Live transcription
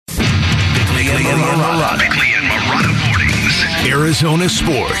Bickley and Marotta Mornings. Arizona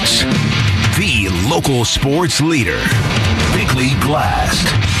Sports, the local sports leader. Bickley Blast.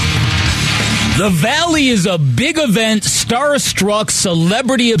 The Valley is a big event, star-struck,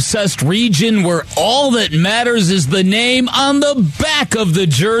 celebrity-obsessed region where all that matters is the name on the back of the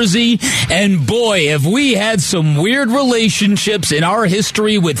jersey. And boy, have we had some weird relationships in our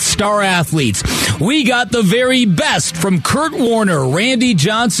history with star athletes. We got the very best from Kurt Warner, Randy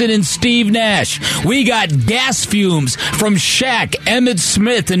Johnson, and Steve Nash. We got gas fumes from Shaq, Emmett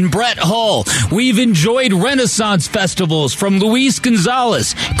Smith, and Brett Hull. We've enjoyed Renaissance festivals from Luis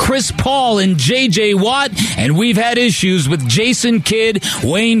Gonzalez, Chris Paul, and J.J. Watt, and we've had issues with Jason Kidd,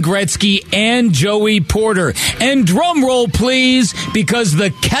 Wayne Gretzky, and Joey Porter. And drum roll, please, because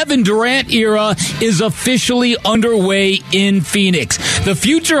the Kevin Durant era is officially underway in Phoenix. The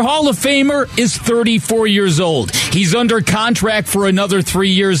future Hall of Famer is 34 years old. He's under contract for another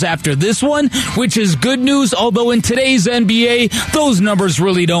 3 years after this one, which is good news, although in today's NBA, those numbers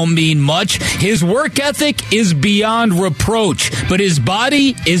really don't mean much. His work ethic is beyond reproach, but his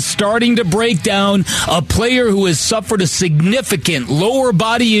body is starting to break down. A player who has suffered a significant lower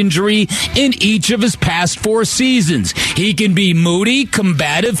body injury in each of his past 4 seasons. He can be moody,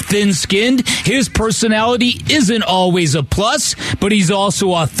 combative, thin-skinned. His personality isn't always a plus, but he's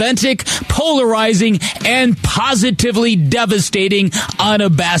also authentic, polarizing, and positively devastating on a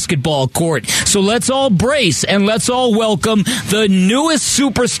basketball court. So let's all brace and let's all welcome the newest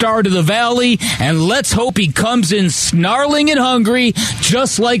superstar to the Valley, and let's hope he comes in snarling and hungry,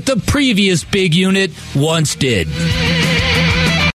 just like the previous big unit once did.